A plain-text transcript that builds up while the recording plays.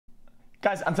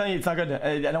Guys, I'm telling you, it's not good.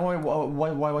 I don't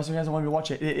want why you guys don't want me to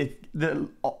watch it.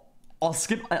 I'll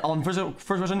skip on first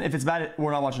version. If it's bad,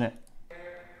 we're not watching it.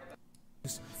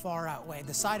 Far outweigh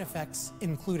the side effects,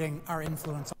 including our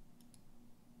influence.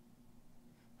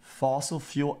 Fossil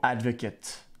fuel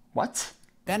advocate. What?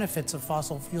 Benefits of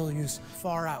fossil fuel use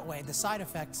far outweigh the side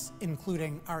effects,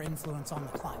 including our influence on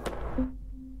the climate.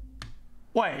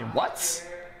 Wait, what?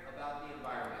 About the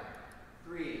environment.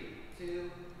 3,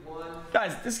 2, 1.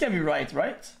 Guys, this can't be right?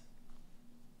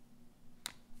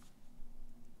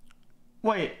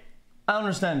 Wait, I don't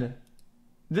understand it.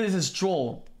 This is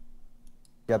troll.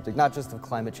 Skeptic, not just of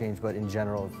climate change, but in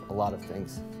general of a lot of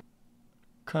things.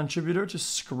 Contributor to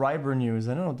Scriber News.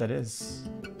 I don't know what that is.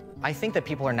 I think that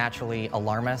people are naturally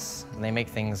alarmists, and they make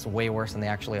things way worse than they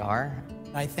actually are.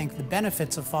 I think the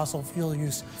benefits of fossil fuel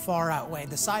use far outweigh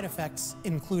the side effects,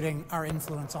 including our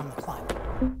influence on the climate.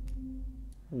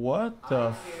 What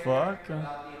the fuck?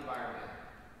 About the environment.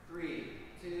 3,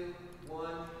 2,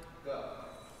 1, go.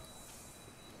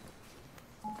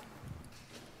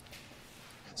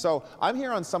 So I'm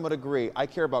here on somewhat agree. I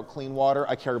care about clean water.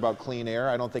 I care about clean air.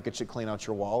 I don't think it should clean out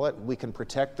your wallet. We can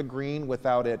protect the green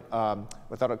without it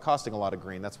costing a lot of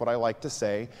green. That's what I like to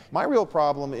say. My real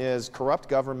problem is corrupt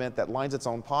government that lines its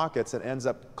own pockets and ends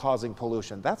up causing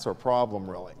pollution. That's our problem,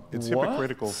 really. It's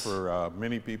hypocritical for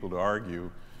many people to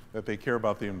argue that they care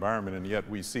about the environment, and yet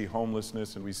we see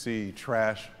homelessness and we see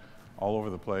trash all over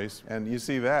the place. And you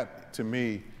see, that, to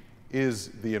me, is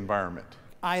the environment.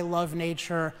 I love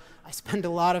nature. I spend a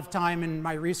lot of time in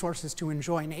my resources to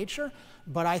enjoy nature,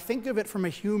 but I think of it from a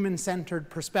human-centered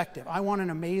perspective. I want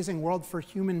an amazing world for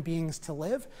human beings to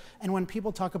live, and when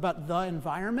people talk about the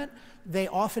environment, they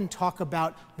often talk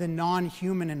about the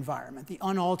non-human environment, the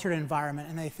unaltered environment,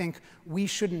 and they think we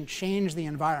shouldn't change the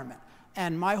environment.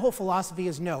 And my whole philosophy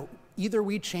is no, either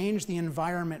we change the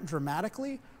environment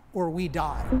dramatically or we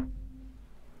die.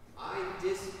 I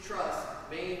distrust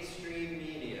mainstream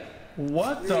media.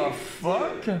 What the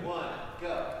fuck? 2, 1,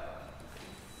 go.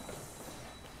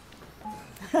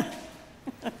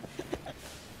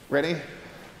 Ready?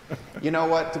 You know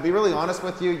what? To be really honest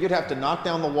with you, you'd have to knock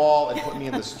down the wall and put me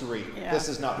in the street. Yeah. This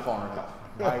is not far enough.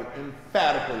 I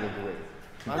emphatically agree.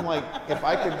 I'm like, if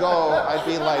I could go, I'd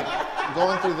be like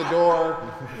going through the door.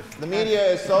 The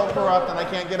media is so corrupt and I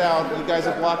can't get out. You guys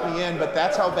have blocked me in, but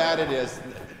that's how bad it is.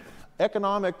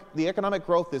 The economic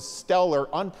growth is stellar,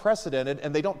 unprecedented,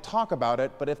 and they don't talk about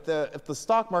it. But if the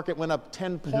stock market went up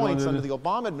 10 points under the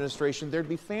Obama administration, there'd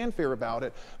be fanfare about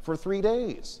it for 3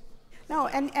 days. No,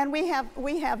 and we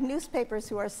have newspapers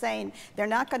who are saying they're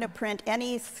not going to print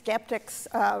any skeptics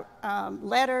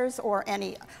letters or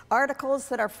any articles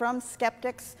that are from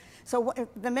skeptics. So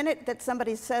the minute that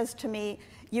somebody says to me,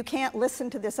 you can't listen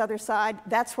to this other side,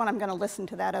 that's when I'm going to listen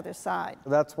to that other side.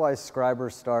 That's why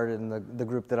Scriber started in the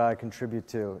group that I contribute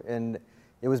to. And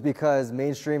it was because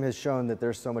mainstream has shown that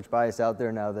there's so much bias out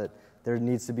there now that there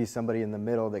needs to be somebody in the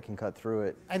middle that can cut through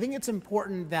it. I think it's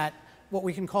important that what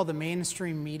we can call the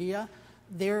mainstream media,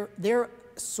 they're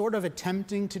sort of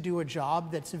attempting to do a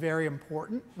job that's very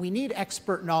important. We need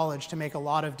expert knowledge to make a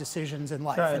lot of decisions in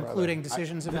life, including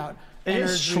decisions about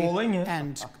energy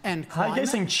and climate. How are you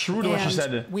guys saying true to what you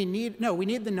said? We need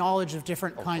the knowledge of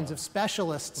different kinds of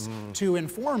specialists to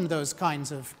inform those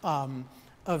kinds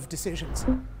of decisions.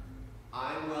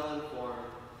 I'm well informed.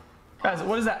 Guys,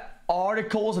 what is that?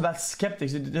 Articles about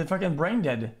skeptics? They're fucking brain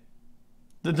dead.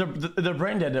 They're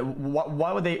brain dead.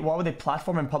 Why would they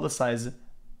platform and publicize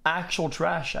actual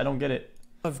trash? I don't get it.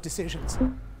 Of decisions.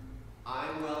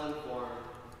 I'm well informed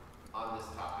on this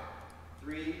topic.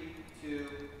 3, 2,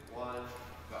 1,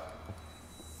 go.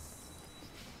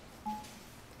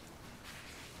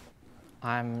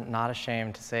 I'm not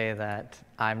ashamed to say that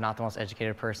I'm not the most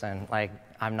educated person. Like,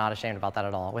 I'm not ashamed about that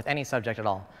at all, with any subject at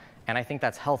all. And I think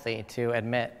that's healthy to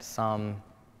admit some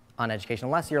uneducation,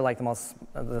 unless you're like unless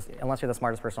you're the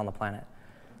smartest person on the planet.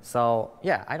 So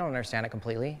yeah, I don't understand it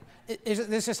completely.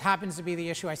 This just happens to be the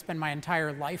issue I spend my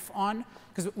entire life on,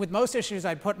 because with most issues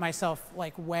I put myself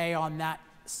like way on that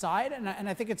side, and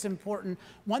I think it's important.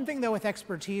 One thing though with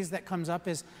expertise that comes up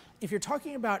is if you're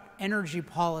talking about energy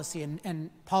policy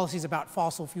and policies about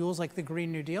fossil fuels like the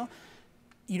Green New Deal,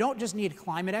 you don't just need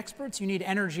climate experts, you need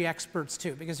energy experts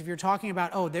too. Because if you're talking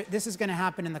about, oh, this is going to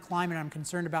happen in the climate, I'm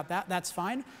concerned about that, that's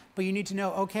fine. But you need to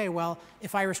know, okay, well,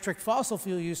 if I restrict fossil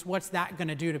fuel use, what's that going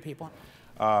to do to people?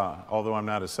 Although I'm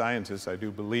not a scientist, I do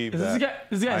believe that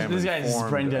I am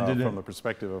informed from the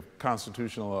perspective of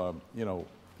constitutional,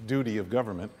 duty of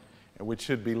government, which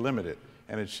should be limited.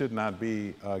 And it should not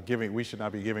be we should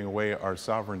not be giving away our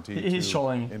sovereignty to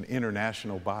an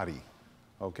international body.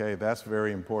 Okay, that's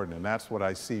very important, and that's what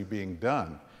I see being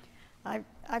done.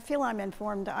 I feel I'm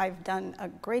informed. I've done a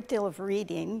great deal of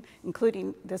reading,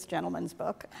 including this gentleman's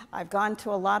book. I've gone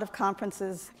to a lot of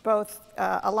conferences, both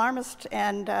alarmist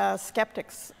and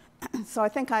skeptics. So I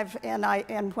think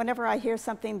and whenever I hear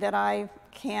something that I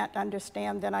can't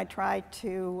understand, then I try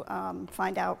to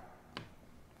find out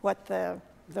what the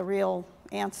real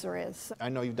answer is. I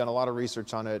know you've done a lot of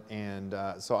research on it, and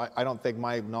so I don't think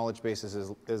my knowledge base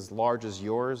is as large as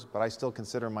yours, but I still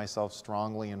consider myself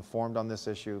strongly informed on this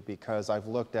issue because I've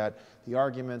looked at the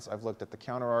arguments, I've looked at the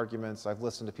counter-arguments, I've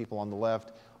listened to people on the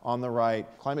left, on the right.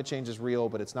 Climate change is real,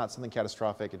 but it's not something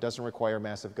catastrophic. It doesn't require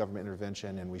massive government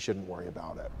intervention, and we shouldn't worry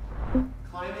about it.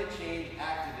 Climate change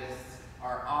activists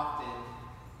are often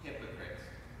hypocrites.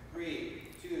 3,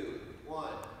 2, 1,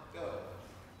 go.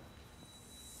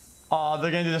 Oh, they're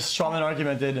going to do the strawman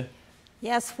argument, dude.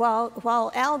 Yes,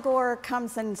 while Al Gore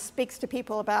comes and speaks to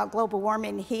people about global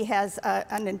warming, he has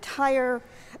an entire,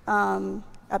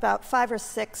 about 5 or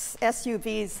 6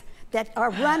 SUVs that are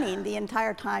running the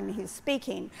entire time he's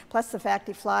speaking, plus the fact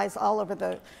he flies all over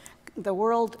the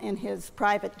world in his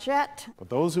private jet. But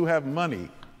those who have money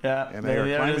and they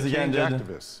are climate change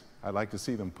activists, I'd like to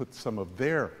see them put some of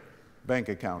their bank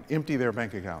account, empty their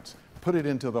bank accounts, put it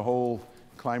into the whole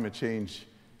climate change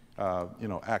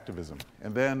activism.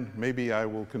 And then maybe I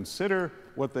will consider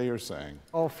what they are saying.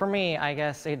 Well, for me, I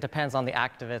guess it depends on the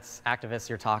activists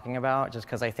you're talking about, just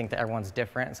because I think that everyone's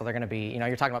different. So they're going to be,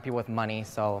 you're talking about people with money,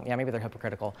 so yeah, maybe they're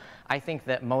hypocritical. I think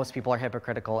that most people are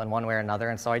hypocritical in one way or another,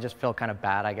 and so I just feel kind of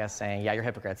bad, I guess, saying, yeah, you're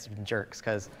hypocrites, you're jerks,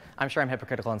 because I'm sure I'm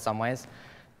hypocritical in some ways.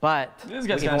 But even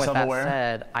with that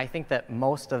said, I think that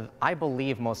I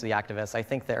believe most of the activists, I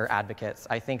think they're advocates.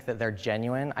 I think that they're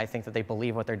genuine. I think that they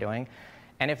believe what they're doing.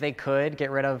 And if they could get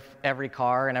rid of every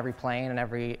car and every plane and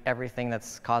everything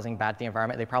that's causing bad to the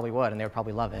environment, they probably would, and they would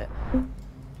probably love it.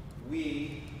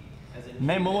 We, as a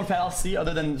Main moment fallacy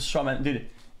other than strawman, dude.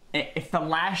 If the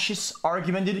lashes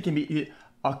argument, dude, it can be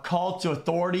a call to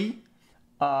authority.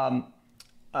 Dude,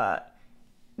 I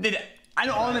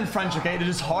know all of them in French, okay? They're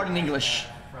just hard in English.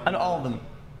 I know all of them.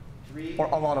 3, or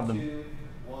a lot of them. 2,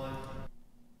 1.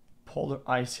 Polar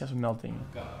ice caps melting.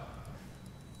 Go.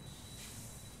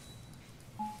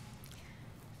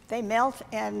 They melt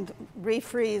and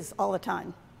refreeze all the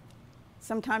time.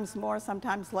 Sometimes more,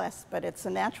 sometimes less, but it's a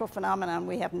natural phenomenon.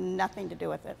 We have nothing to do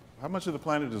with it. How much of the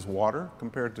planet is water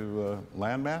compared to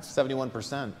land mass?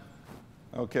 71%.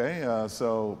 Okay,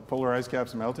 so polar ice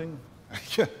caps melting?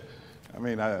 I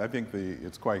mean, I think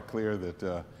it's quite clear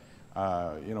that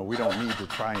we don't need to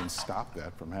try and stop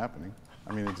that from happening.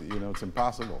 I mean, it's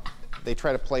impossible. They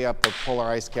try to play up the polar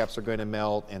ice caps are going to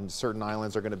melt and certain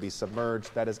islands are going to be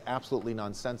submerged. That is absolutely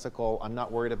nonsensical. I'm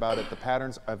not worried about it. The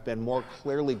patterns have been more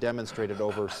clearly demonstrated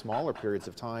over smaller periods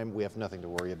of time. We have nothing to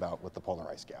worry about with the polar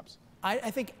ice caps. I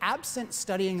think absent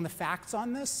studying the facts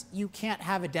on this, you can't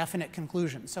have a definite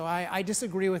conclusion. So I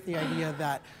disagree with the idea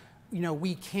that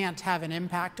we can't have an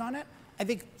impact on it. I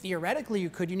think theoretically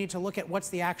you could. You need to look at what's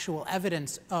the actual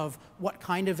evidence of what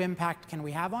kind of impact can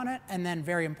we have on it, and then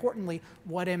very importantly,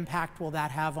 what impact will that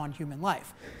have on human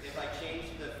life? If I change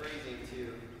the phrasing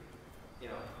to,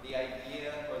 the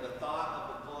idea or the thought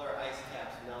of the polar ice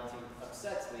caps melting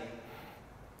upsets me,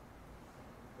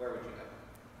 where would you go?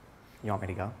 You want me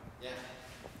to go? Yeah.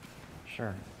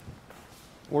 Sure.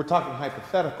 We're talking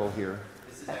hypothetical here.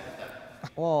 This is hypothetical.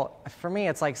 Well, for me,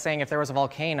 it's like saying if there was a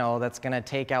volcano that's going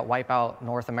to wipe out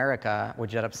North America,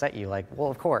 would that upset you? Like, well,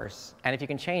 of course. And if you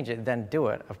can change it, then do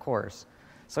it, of course.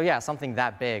 So yeah, something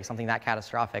that big, something that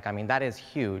catastrophic, I mean, that is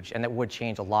huge, and it would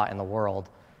change a lot in the world.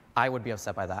 I would be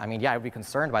upset by that. I mean, yeah, I would be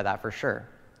concerned by that for sure.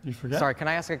 You forget? Sorry, can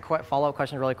I ask a follow-up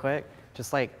question really quick?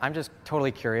 I'm just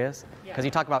totally curious, because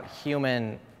you talk about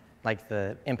human, like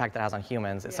the impact that has on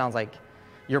humans. It sounds like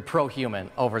you're pro-human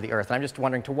over the Earth. And I'm just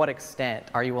wondering, to what extent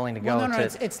are you willing to go no,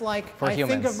 it's like, for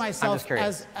humans? I think of myself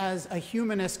as a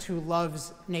humanist who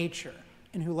loves nature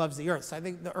and who loves the Earth. So I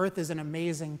think the Earth is an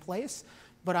amazing place,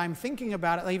 but I'm thinking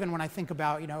about it, even when I think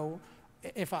about,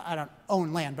 if I don't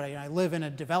own land, but I live in a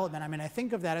development, I mean, I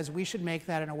think of that as we should make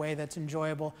that in a way that's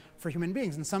enjoyable for human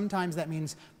beings. And sometimes that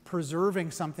means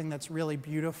preserving something that's really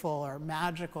beautiful or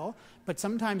magical, but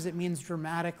sometimes it means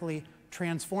dramatically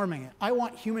transforming it. I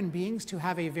want human beings to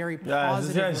have a very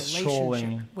positive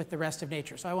relationship with the rest of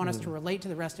nature. So I want us to relate to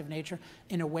the rest of nature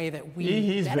in a way that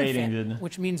we benefit,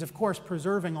 which means, of course,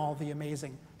 preserving all the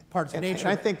amazing parts of nature.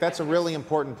 And I think that's a really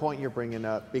important point you're bringing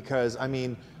up, because, I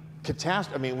mean,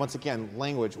 I mean, once again,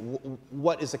 language.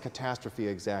 What is a catastrophe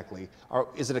exactly?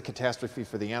 Is it a catastrophe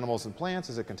for the animals and plants?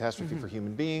 Is it a catastrophe for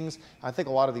human beings? I think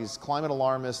a lot of these climate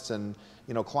alarmists and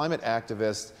climate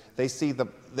activists, they see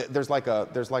there's like a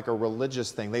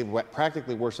religious thing. They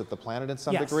practically worship the planet in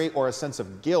some degree, or a sense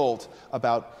of guilt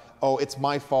about, oh, it's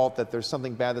my fault that there's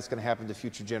something bad that's going to happen to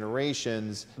future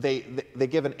generations. They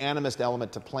give an animist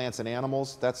element to plants and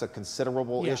animals. That's a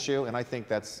considerable issue, and I think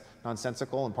that's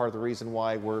nonsensical and part of the reason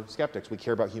why we're skeptics. We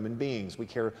care about human beings. We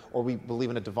care, or we believe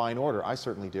in a divine order. I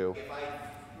certainly do. If I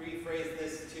rephrase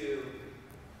this to,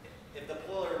 if the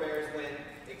polar bears went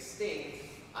extinct,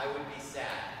 I would be sad.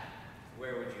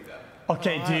 Where would you go?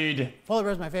 Okay, dude. Polar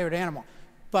bear is my favorite animal.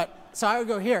 So I would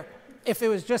go here. If it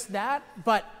was just that,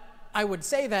 but I would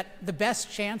say that the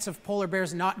best chance of polar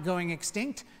bears not going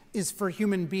extinct is for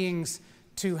human beings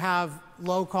to have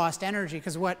low-cost energy,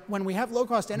 because when we have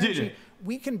low-cost energy,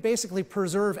 we can basically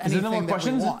preserve anything that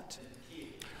we want.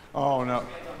 Oh, no.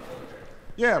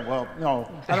 Yeah, well,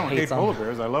 no, I don't hate polar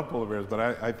bears. I love polar bears, but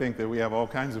I think that we have all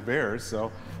kinds of bears,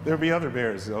 so there'll be other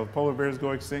bears. So if polar bears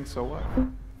go extinct, so what?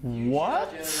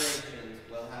 What? Generations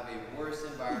will have a worse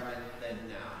environment than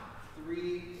now.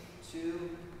 3, 2,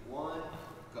 1,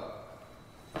 go.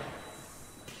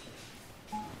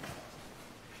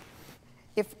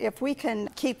 If we can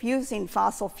keep using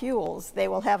fossil fuels, they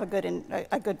will have a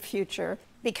good future,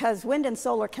 because wind and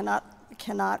solar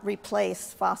cannot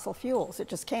replace fossil fuels. It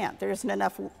just can't. There isn't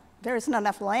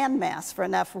enough land mass for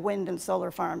enough wind and solar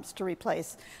farms to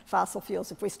replace fossil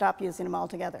fuels if we stop using them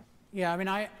altogether. Yeah, I mean,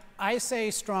 I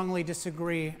say strongly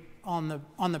disagree on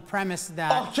the premise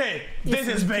that okay, this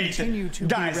is bait,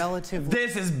 guys.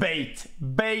 This is bait,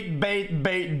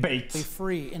 bait.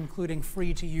 Free, including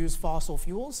free to use fossil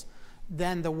fuels,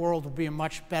 then the world would be a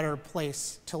much better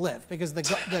place to live. Because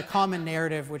the common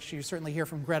narrative, which you certainly hear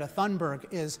from Greta Thunberg,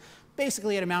 is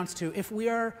basically it amounts to, if we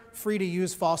are free to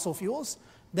use fossil fuels,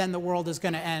 then the world is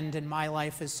going to end and my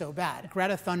life is so bad.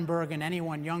 Greta Thunberg and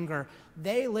anyone younger,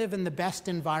 they live in the best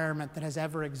environment that has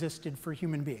ever existed for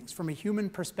human beings. From a human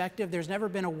perspective, there's never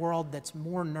been a world that's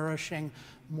more nourishing,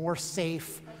 more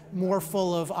safe, more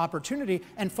full of opportunity,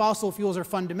 and fossil fuels are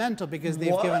fundamental because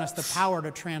they've given us the power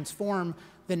to transform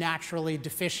the naturally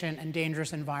deficient and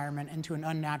dangerous environment into an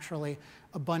unnaturally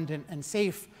abundant and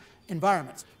safe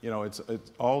environment. It's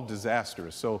all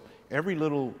disastrous. So every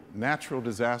little natural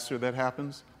disaster that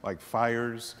happens, like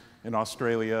fires in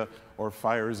Australia or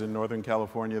fires in Northern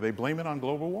California, they blame it on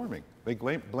global warming. They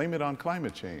blame it on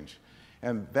climate change.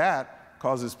 And that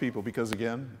causes people, because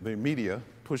again, the media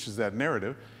pushes that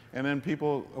narrative, and then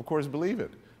people, of course, believe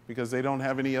it because they don't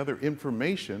have any other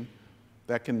information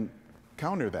that can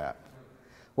counter that.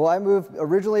 Well,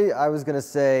 originally I was going to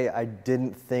say I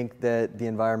didn't think that the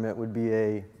environment would be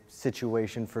a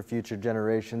situation for future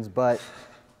generations, but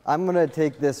I'm going to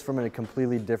take this from a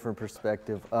completely different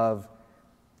perspective of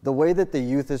the way that the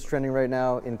youth is trending right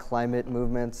now in climate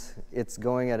movements. It's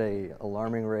going at an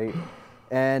alarming rate,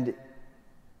 and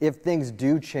if things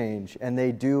do change and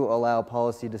they do allow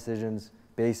policy decisions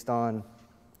based on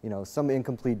some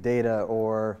incomplete data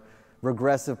or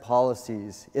regressive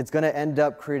policies, it's going to end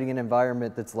up creating an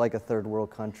environment that's like a third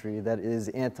world country, that is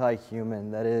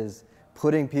anti-human, that is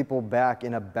putting people back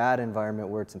in a bad environment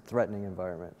where it's a threatening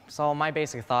environment. So my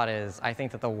basic thought is, I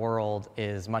think that the world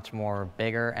is much more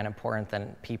bigger and important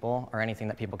than people or anything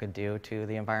that people could do to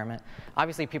the environment.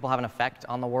 Obviously, people have an effect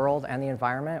on the world and the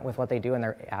environment with what they do and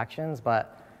their actions,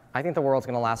 but I think the world's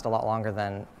going to last a lot longer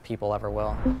than people ever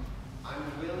will.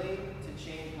 I'm willing to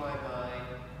change my mind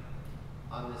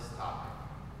on this topic.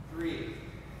 3,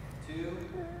 2,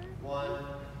 1.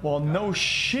 Well, no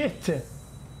shit.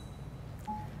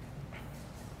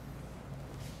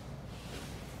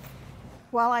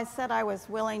 Well, I said I was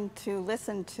willing to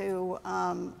listen to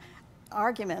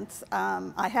arguments.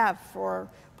 I have for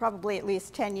probably at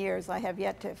least 10 years. I have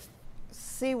yet to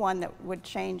see one that would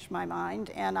change my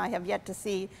mind, and I have yet to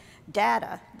see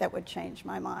data that would change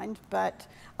my mind. But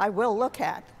I will look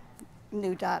at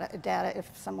new data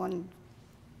if someone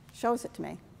shows it to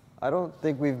me. I don't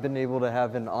think we've been able to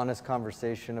have an honest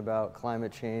conversation about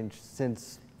climate change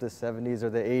since the 70s or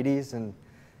the 80s, and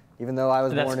even though I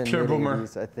was born in the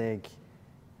 80s, I think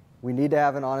we need to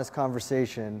have an honest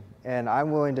conversation, and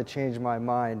I'm willing to change my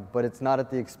mind, but it's not at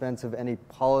the expense of any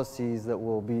policies that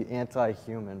will be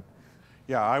anti-human.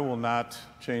 Yeah, I will not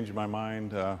change my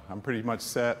mind. I'm pretty much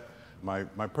set. My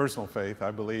personal faith,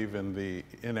 I believe in the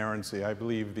inerrancy. I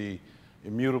believe the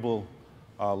immutable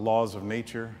laws of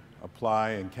nature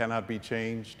apply and cannot be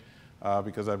changed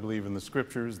because I believe in the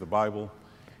scriptures, the Bible,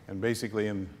 And basically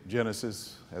in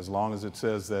Genesis, as long as it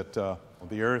says that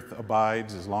the earth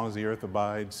abides, as long as the earth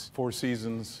abides, 4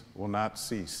 seasons will not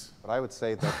cease. But I would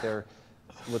say that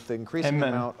with the increasing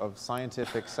amount of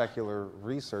scientific secular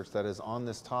research that is on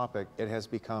this topic, it has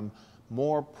become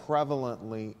more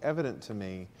prevalently evident to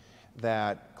me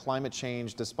that climate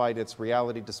change, despite its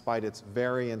reality, despite its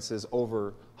variances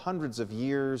over hundreds of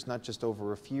years, not just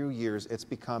over a few years, it's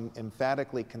become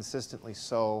emphatically, consistently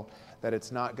so that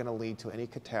it's not going to lead to any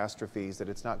catastrophes, that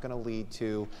it's not going to lead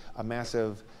to a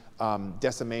massive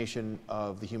decimation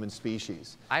of the human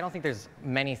species. I don't think there's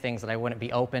many things that I wouldn't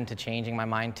be open to changing my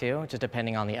mind to, just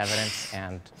depending on the evidence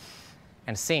and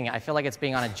seeing it. I feel like it's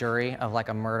being on a jury of like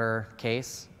a murder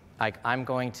case. Like, I'm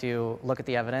going to look at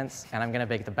the evidence, and I'm going to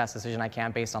make the best decision I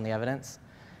can based on the evidence.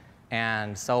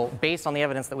 And so based on the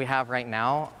evidence that we have right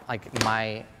now, like,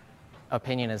 my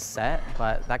opinion is set,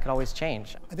 but that could always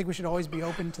change. I think we should always be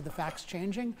open to the facts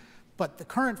changing, but the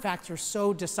current facts are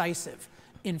so decisive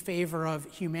in favor of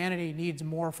humanity needs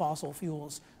more fossil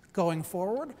fuels going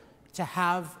forward to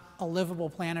have a livable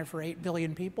planet for 8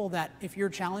 billion people, that if you're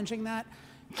challenging that,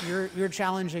 you're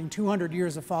challenging 200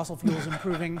 years of fossil fuels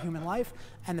improving human life,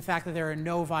 and the fact that there are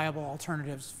no viable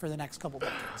alternatives for the next couple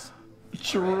decades.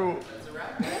 True. That's a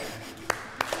wrap, guys.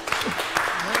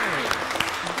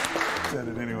 Said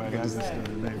it anyway, guys.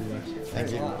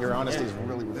 Thank you. Your honesty is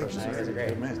really refreshing. You guys are great.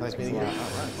 It's nice meeting you.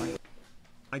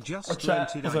 I just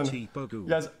rented IT Bogu.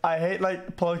 Guys, I hate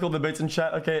like political debates in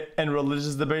chat, okay, and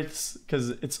religious debates, because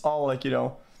it's all like, you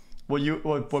know,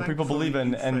 what people believe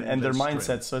in and their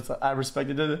mindset. So it's like, I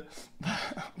respected it.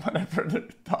 Whenever the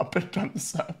topic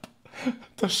comes up,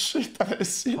 the shit that I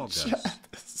see in chat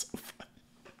is so funny.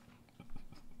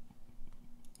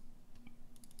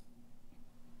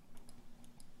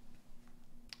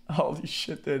 Holy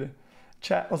shit, dude.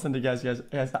 Chat, listen to guys.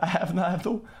 I have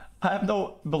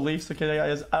no beliefs, okay,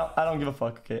 guys. I don't give a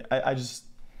fuck, okay.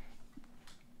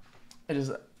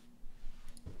 The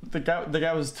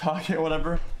guy was talking or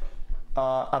whatever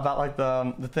about like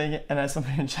the thing, and then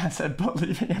somebody in chat said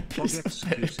believing a piece of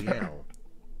paper.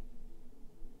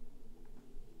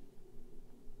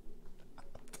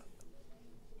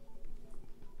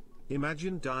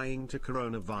 Imagine dying to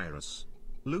coronavirus.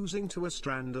 Losing to a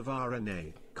strand of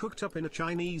RNA, cooked up in a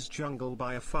Chinese jungle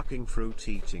by a fucking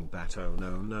fruit-eating bat. Oh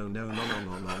no no no no no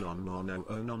no no no no no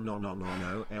oh no no no no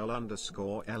no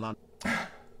L_L.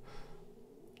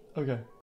 Okay.